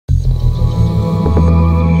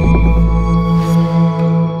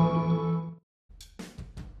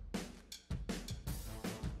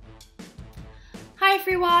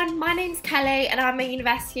my name's Kelly and I'm a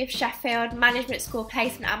University of Sheffield Management School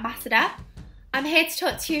Placement Ambassador. I'm here to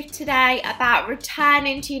talk to you today about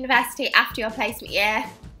returning to university after your placement year.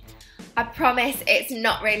 I promise it's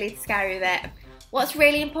not really the scary bit. What's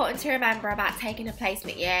really important to remember about taking a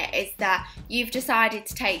placement year is that you've decided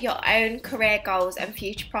to take your own career goals and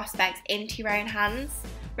future prospects into your own hands.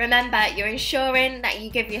 Remember, you're ensuring that you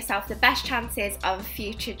give yourself the best chances of a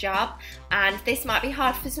future job, and this might be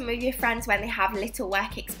hard for some of your friends when they have little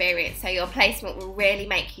work experience, so your placement will really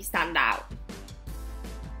make you stand out.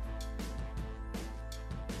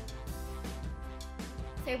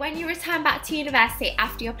 So when you return back to university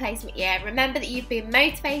after your placement year, remember that you've been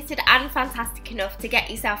motivated and fantastic enough to get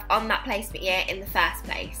yourself on that placement year in the first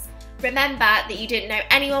place. Remember that you didn't know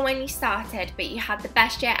anyone when you started, but you had the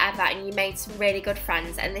best year ever and you made some really good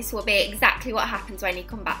friends, and this will be exactly what happens when you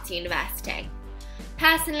come back to university.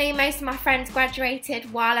 Personally, most of my friends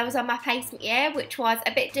graduated while I was on my placement year, which was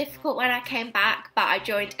a bit difficult when I came back, but I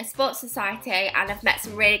joined a sports society and I've met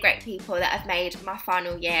some really great people that have made my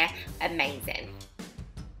final year amazing.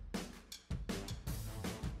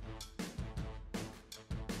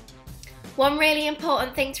 One really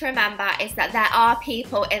important thing to remember is that there are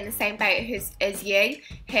people in the same boat as you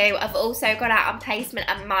who have also gone out on placement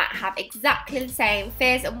and might have exactly the same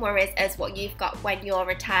fears and worries as what you've got when you're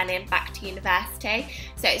returning back to university.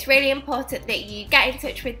 So it's really important that you get in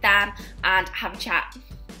touch with them and have a chat.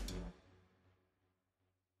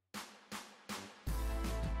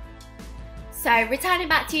 So returning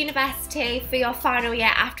back to university for your final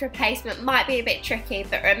year after a placement might be a bit tricky,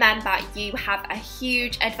 but remember you have a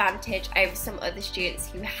huge advantage over some other students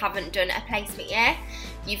who haven't done a placement year.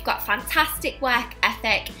 You've got fantastic work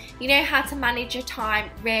ethic, you know how to manage your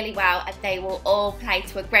time really well, and they will all play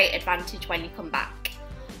to a great advantage when you come back.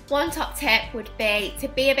 One top tip would be to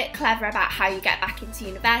be a bit clever about how you get back into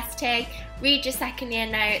university, read your second year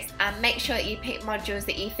notes and make sure that you pick modules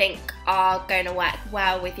that you think are going to work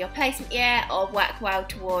well with your placement year or work well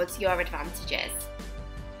towards your advantages.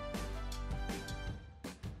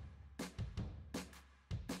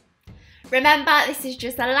 Remember, this is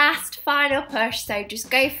just the last final push, so just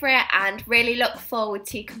go for it and really look forward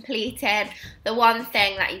to completing the one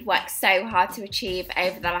thing that you've worked so hard to achieve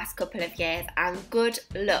over the last couple of years, and good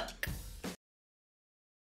luck.